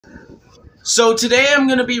So today I'm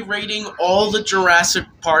going to be rating all the Jurassic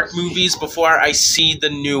Park movies before I see the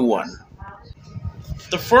new one.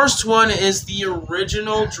 The first one is the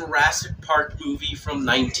original Jurassic Park movie from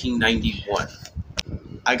 1991.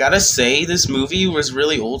 I gotta say, this movie was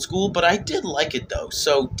really old school, but I did like it though,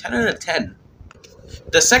 so 10 out of 10.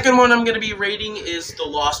 The second one I'm going to be rating is The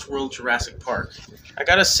Lost World Jurassic Park. I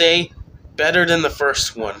gotta say, better than the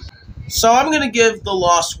first one. So I'm going to give The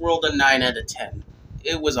Lost World a 9 out of 10.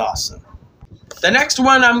 It was awesome. The next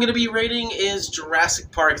one I'm going to be rating is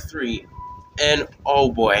Jurassic Park 3. And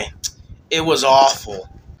oh boy, it was awful.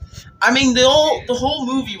 I mean, the whole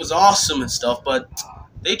movie was awesome and stuff, but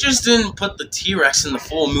they just didn't put the T-Rex in the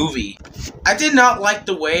full movie. I did not like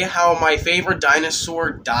the way how my favorite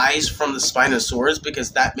dinosaur dies from the Spinosaurus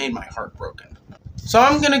because that made my heart broken. So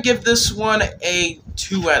I'm going to give this one a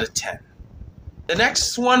 2 out of 10. The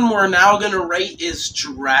next one we're now going to rate is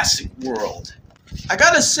Jurassic World. I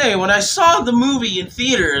gotta say, when I saw the movie in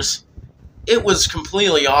theaters, it was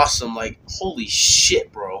completely awesome. Like, holy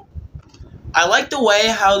shit, bro. I like the way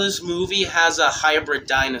how this movie has a hybrid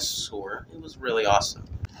dinosaur. It was really awesome.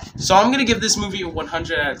 So I'm gonna give this movie a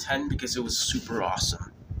 100 out of 10 because it was super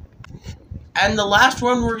awesome. And the last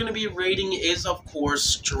one we're gonna be rating is, of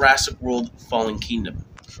course, Jurassic World Fallen Kingdom.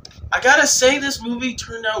 I gotta say, this movie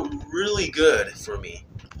turned out really good for me.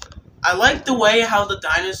 I like the way how the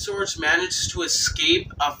dinosaurs managed to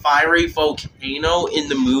escape a fiery volcano in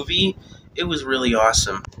the movie. It was really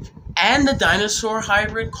awesome. And the dinosaur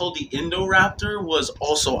hybrid called the Indoraptor was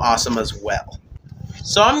also awesome as well.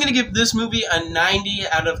 So I'm going to give this movie a 90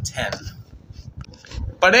 out of 10.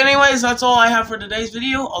 But anyways, that's all I have for today's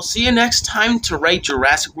video. I'll see you next time to rate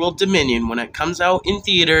Jurassic World Dominion when it comes out in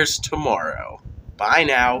theaters tomorrow. Bye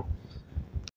now.